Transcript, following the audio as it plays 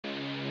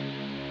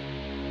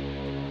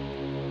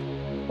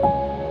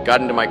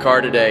got into my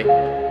car today,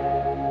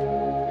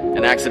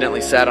 and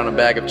accidentally sat on a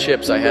bag of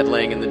chips I had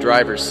laying in the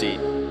driver's seat.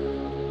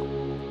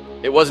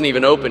 It wasn't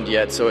even opened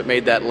yet, so it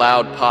made that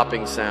loud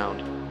popping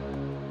sound.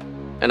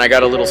 And I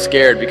got a little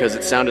scared because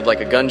it sounded like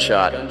a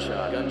gunshot.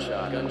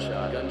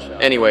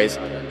 Anyways,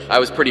 I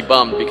was pretty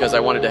bummed because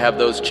I wanted to have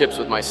those chips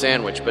with my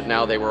sandwich, but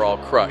now they were all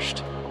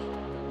crushed.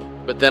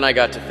 But then I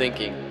got to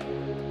thinking,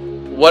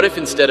 what if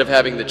instead of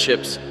having the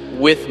chips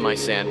with my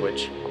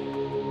sandwich,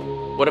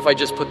 what if I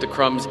just put the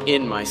crumbs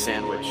in my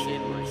sandwich?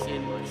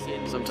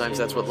 Sometimes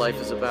that's what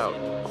life is about.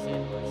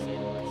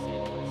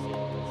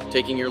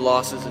 Taking your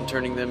losses and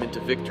turning them into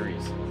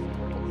victories.